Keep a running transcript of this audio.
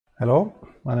Hello,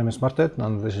 my name is Martin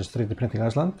and this is 3D Printing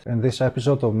Iceland. In this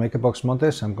episode of Makerbox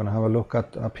Mondays, I'm going to have a look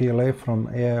at a PLA from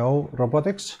AIO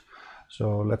Robotics.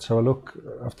 So let's have a look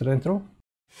after the intro.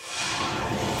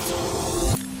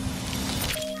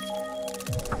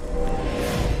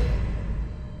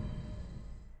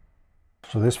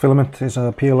 So this filament is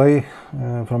a PLA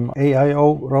from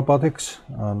AIO Robotics.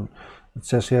 It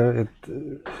says here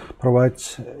it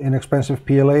provides inexpensive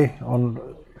PLA on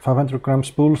 500 gram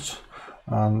spools.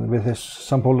 And with this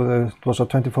sample it was a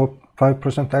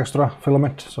 25% extra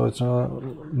filament, so it's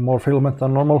more filament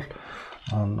than normal.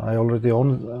 And I already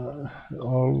own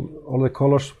all the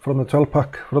colors from the 12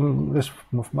 pack from this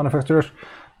manufacturer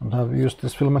and have used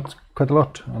this filament quite a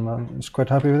lot, and I'm quite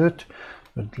happy with it.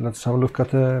 But let's have a look at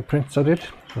the prints I did.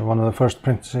 So one of the first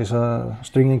prints is a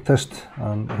stringing test,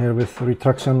 and here with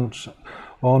retractions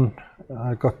on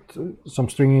I got some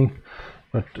stringing.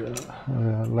 But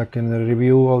like in the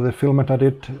review of the filament I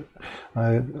did,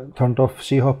 I turned off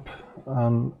C-hop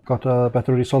and got a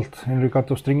better result in regard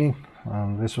to stringing,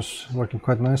 and this was working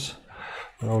quite nice.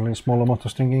 Only a small amount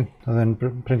of stringing. I then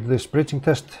printed this bridging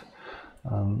test,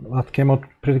 and that came out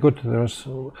pretty good. There was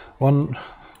one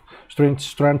strange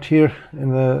strand here in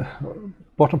the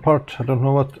bottom part. I don't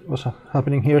know what was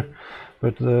happening here,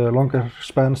 but the longer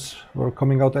spans were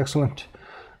coming out excellent,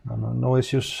 and no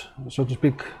issues, so to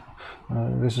speak.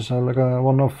 This is like a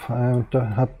one-off. I haven't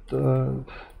had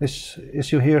this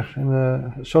issue here in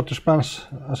the shorter spans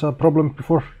as a problem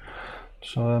before,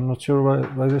 so I'm not sure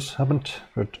why this happened,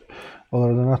 but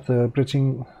other than that the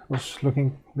bridging was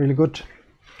looking really good.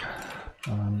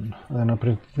 And then I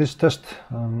printed this test,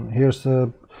 and here's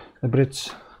the bridge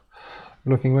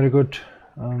looking very good,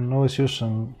 and no issues,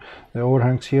 and the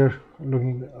overhangs here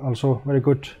looking also very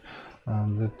good.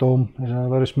 And the dome is a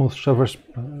very smooth surface,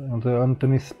 and the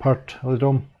underneath part of the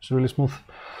dome is really smooth,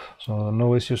 so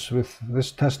no issues with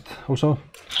this test also.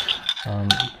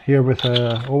 Here with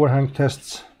the overhang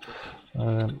tests,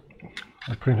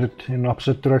 I printed in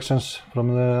opposite directions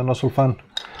from the nozzle fan,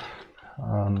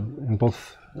 and in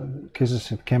both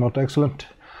cases it came out excellent,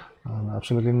 and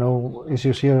absolutely no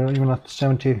issues here even at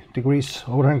 70 degrees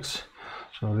overhangs,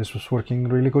 so this was working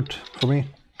really good for me.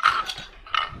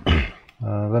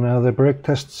 Then I have the brake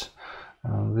tests.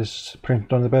 This is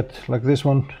printed on the bed like this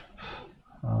one,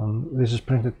 and this is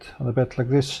printed on the bed like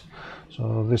this,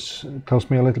 so this tells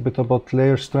me a little bit about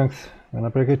layer strength when I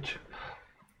break it.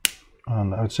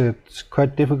 And I would say it's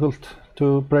quite difficult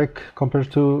to break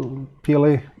compared to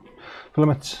PLA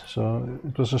filaments, so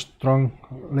it was a strong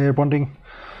layer bonding.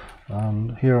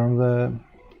 And here on the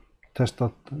test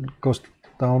that goes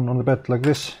down on the bed like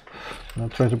this, I'll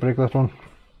try to break that one.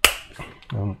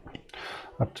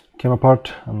 That came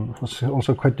apart and was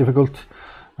also quite difficult,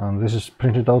 and this is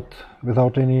printed out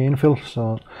without any infill,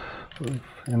 so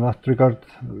in that regard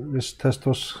this test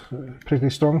was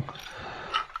pretty strong.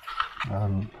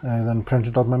 And I then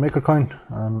printed out my maker coin,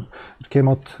 and it came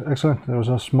out excellent. There was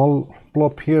a small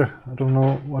blob here, I don't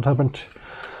know what happened,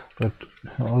 but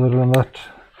other than that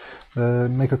the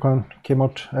maker coin came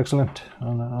out excellent,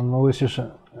 and no issues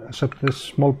except this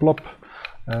small blob.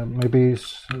 Maybe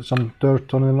some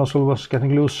dirt on the nozzle was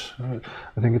getting loose.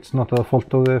 I think it's not a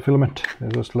fault of the filament.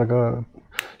 It was like a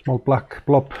small black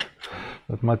blob.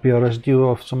 That might be a residue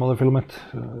of some other filament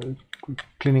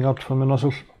cleaning out from the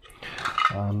nozzle.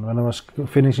 And when I was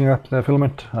finishing up the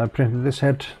filament, I printed this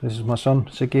head. This is my son,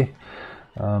 Siggy.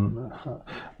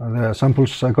 The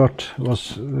samples I got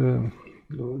was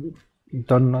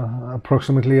done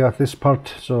approximately at this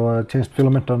part, so I changed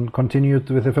filament and continued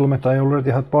with the filament I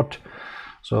already had bought.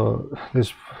 So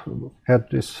this head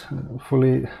is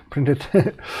fully printed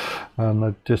and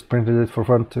I just printed it for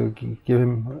fun to give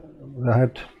him the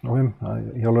head of him.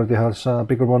 He already has a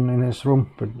bigger one in his room,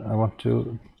 but I want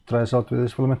to try this out with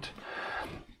this filament.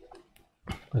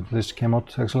 But this came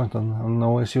out excellent and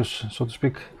no issues, so to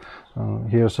speak.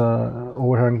 Here's a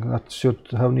overhang that should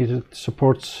have needed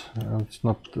supports. It's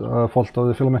not a fault of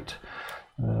the filament.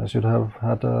 I should have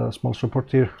had a small support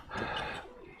here.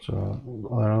 So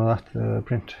other than that, the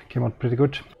print came out pretty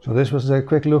good. So this was a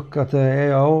quick look at the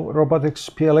AIO Robotics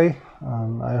PLA,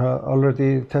 and I have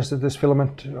already tested this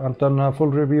filament and done a full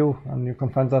review, and you can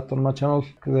find that on my channel.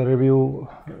 The review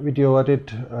video I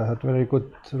did, I had very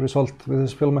good result with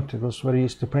this filament. It was very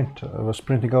easy to print. I was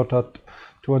printing out at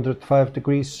 205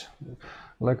 degrees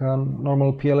like a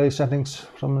normal PLA settings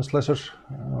from the slicers,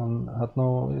 and had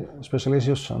no special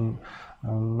issues, and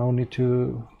no need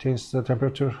to change the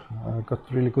temperature. I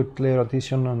got really good layer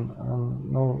adhesion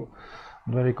and no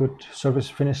very good surface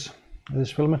finish with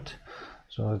this filament.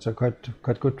 So it's a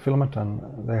quite good filament,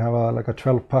 and they have like a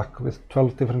 12 pack with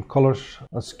 12 different colors.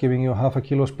 That's giving you half a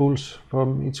kilo spools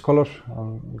from each color,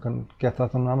 and you can get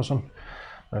that on Amazon.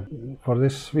 But for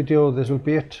this video, this will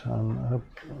be it, and I hope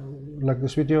you like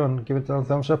this video and give it a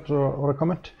thumbs up or a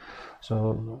comment.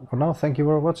 So for now, thank you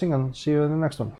for watching, and see you in the next one.